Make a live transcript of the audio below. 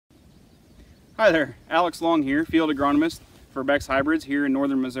Hi there, Alex Long here, Field Agronomist for Beck's Hybrids here in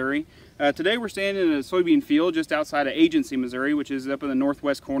northern Missouri. Today we're standing in a soybean field just outside of Agency, Missouri, which is up in the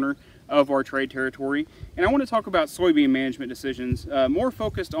northwest corner of our trade territory. And I want to talk about soybean management decisions, more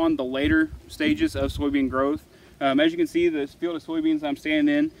focused on the later stages of soybean growth. As you can see, this field of soybeans I'm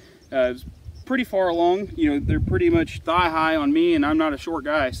standing in is pretty far along. You know, they're pretty much thigh high on me, and I'm not a short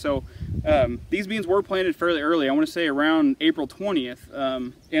guy. So these beans were planted fairly early. I want to say around April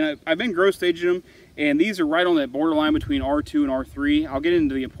 20th. And I've been growth staging them, and these are right on that borderline between R2 and R3. I'll get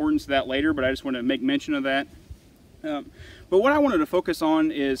into the importance of that later, but I just want to make mention of that. But what I wanted to focus on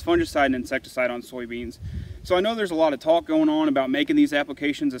is fungicide and insecticide on soybeans. So I know there's a lot of talk going on about making these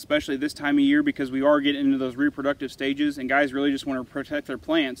applications, especially this time of year, because we are getting into those reproductive stages and guys really just want to protect their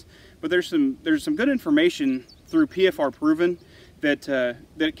plants. But there's some good information through PFR proven that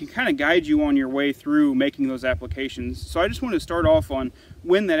can kind of guide you on your way through making those applications. So I just want to start off on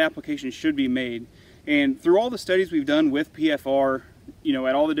when that application should be made. And through all the studies we've done with PFR, you know,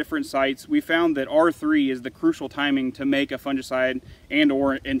 at all the different sites, we found that R3 is the crucial timing to make a fungicide and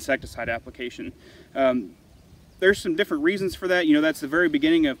or insecticide application. There's some different reasons for that. You know, that's the very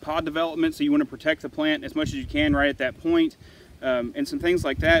beginning of pod development, so you want to protect the plant as much as you can right at that point, and some things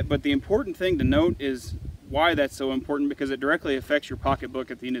like that. But the important thing to note is why that's so important, because it directly affects your pocketbook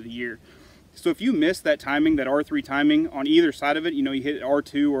at the end of the year. So if you miss that timing, that R3 timing on either side of it, you know, you hit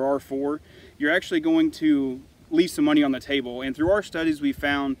R2 or R4, you're actually going to leave some money on the table. And through our studies, we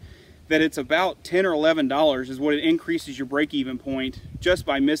found that it's about $10 or $11 is what it increases your break-even point just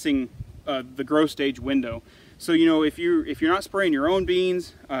by missing the growth stage window. So, you know, if you're not spraying your own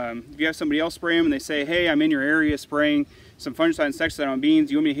beans, if you have somebody else spray them and they say, hey, I'm in your area spraying some fungicide and insecticide on beans,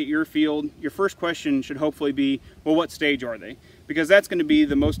 you want me to hit your field? Your first question should hopefully be, well, what stage are they? Because that's going to be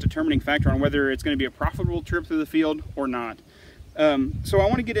the most determining factor on whether it's going to be a profitable trip through the field or not. So I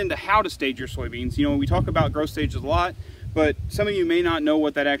want to get into how to stage your soybeans. You know, we talk about growth stages a lot, but some of you may not know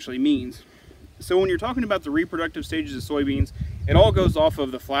what that actually means. So when you're talking about the reproductive stages of soybeans, it all goes off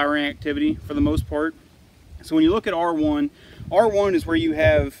of the flowering activity for the most part. So when you look at R1, R1 is where you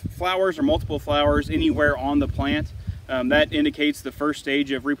have flowers or multiple flowers anywhere on the plant. That indicates the first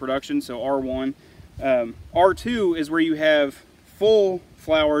stage of reproduction, so R1. R2 is where you have full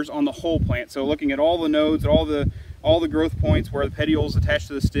flowers on the whole plant. So looking at all the nodes, all the growth points where the petioles attach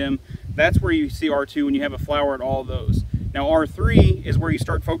to the stem, that's where you see R2 when you have a flower at all of those. Now R3 is where you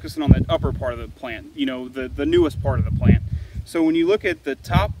start focusing on the upper part of the plant, you know, the newest part of the plant. So when you look at the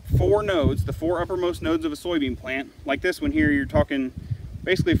top four nodes, the four uppermost nodes of a soybean plant, like this one here, you're talking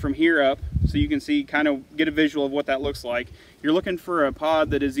basically from here up, so you can see, kind of get a visual of what that looks like. You're looking for a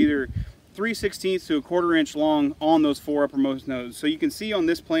pod that is either 3/16 to 1/4 inch long on those four uppermost nodes. So you can see on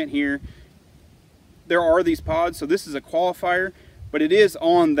this plant here, there are these pods, so this is a qualifier, but it is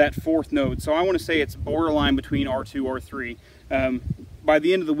on that fourth node. So I want to say it's borderline between R2 or R3. By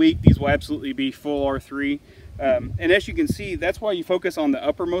the end of the week, these will absolutely be full R3. And as you can see, that's why you focus on the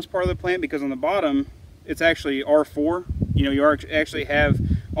uppermost part of the plant, because on the bottom, it's actually R4. You know, you actually have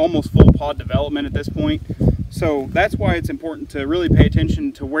almost full pod development at this point. So that's why it's important to really pay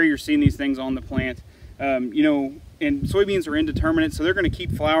attention to where you're seeing these things on the plant. You know, and soybeans are indeterminate, so they're going to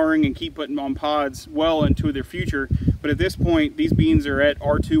keep flowering and keep putting on pods well into their future. But at this point, these beans are at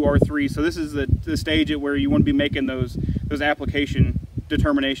R2, R3, so this is the stage at where you want to be making those application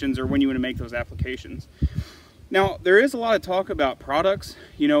determinations, or when you want to make those applications. Now, there is a lot of talk about products,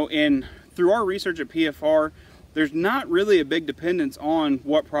 you know, and through our research at PFR, there's not really a big dependence on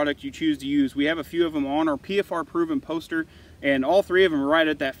what product you choose to use. We have a few of them on our PFR proven poster, and all three of them are right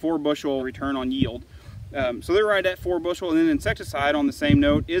at that 4 bushel return on yield. So they're right at 4 bushel, and then insecticide on the same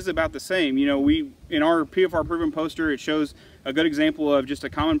note is about the same. You know, in our PFR proven poster, it shows a good example of just a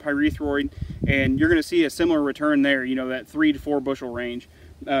common pyrethroid, and you're going to see a similar return there, you know, that 3 to 4 bushel range.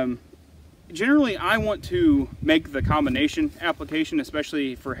 Generally, I want to make the combination application,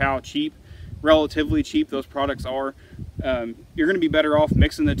 especially for how relatively cheap those products are. You're going to be better off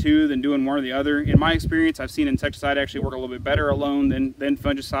mixing the two than doing one or the other. In my experience, I've seen insecticide actually work a little bit better alone than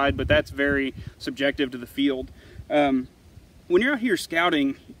fungicide, but that's very subjective to the field. When you're out here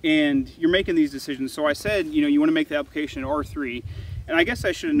scouting and you're making these decisions, so I said, you know, you want to make the application at R3, and I guess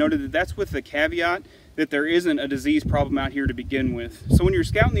I should have noted that that's with the caveat that there isn't a disease problem out here to begin with. So when you're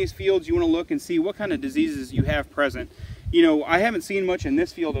scouting these fields, you want to look and see what kind of diseases you have present. You know, I haven't seen much in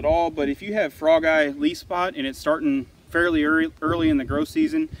this field at all, but if you have frog eye leaf spot and it's starting fairly early in the growth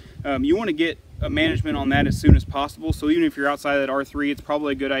season, you want to get a management on that as soon as possible. So even if you're outside of that R3, it's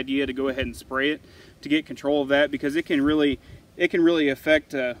probably a good idea to go ahead and spray it to get control of that, because it can really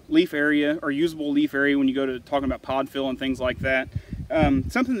affect leaf area or usable leaf area when you go to talking about pod fill and things like that.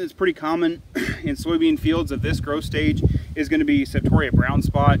 Something that's pretty common in soybean fields of this growth stage is going to be Septoria brown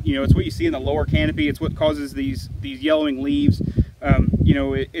spot. You know, it's what you see in the lower canopy. It's what causes these yellowing leaves. You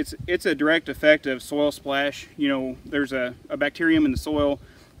know, it's a direct effect of soil splash. You know, there's a bacterium in the soil,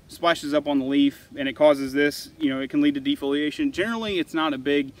 splashes up on the leaf, and it causes this. You know, it can lead to defoliation. Generally, it's not a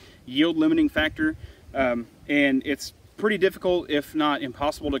big yield limiting factor, and it's pretty difficult, if not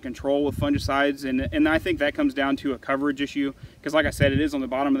impossible, to control with fungicides, and I think that comes down to a coverage issue, because like I said, it is on the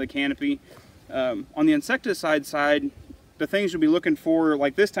bottom of the canopy. On the insecticide side, the things you'll be looking for,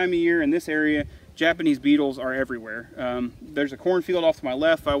 like this time of year in this area, Japanese beetles are everywhere. There's a cornfield off to my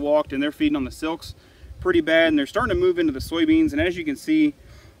left I walked, and they're feeding on the silks pretty bad, and they're starting to move into the soybeans, and as you can see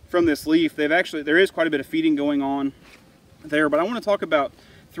from this leaf, there is quite a bit of feeding going on there. But I want to talk about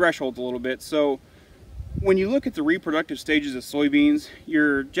thresholds a little bit. So when you look at the reproductive stages of soybeans,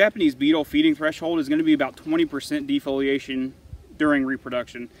 your Japanese beetle feeding threshold is going to be about 20% defoliation during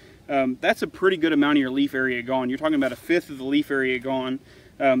reproduction. That's a pretty good amount of your leaf area gone. You're talking about 1/5 of the leaf area gone.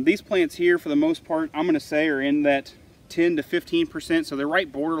 These plants here, for the most part, I'm going to say are in that 10 to 15%, so they're right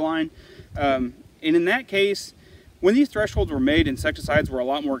borderline. And in that case, when these thresholds were made, insecticides were a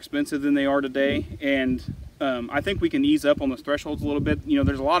lot more expensive than they are today, and I think we can ease up on those thresholds a little bit. You know,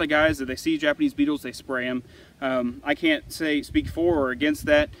 there's a lot of guys that they see Japanese beetles, they spray them. I can't speak for or against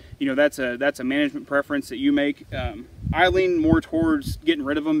that. You know, that's a management preference that you make. I lean more towards getting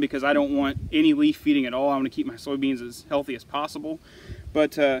rid of them because I don't want any leaf feeding at all. I want to keep my soybeans as healthy as possible.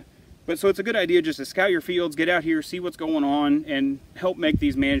 But so it's a good idea just to scout your fields, get out here, see what's going on, and help make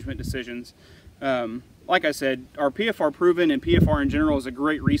these management decisions. Like I said, our PFR Proven and PFR in general is a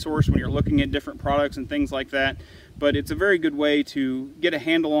great resource when you're looking at different products and things like that, but it's a very good way to get a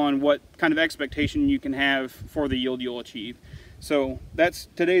handle on what kind of expectation you can have for the yield you'll achieve. So that's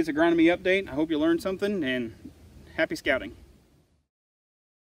today's agronomy update. I hope you learned something, and happy scouting.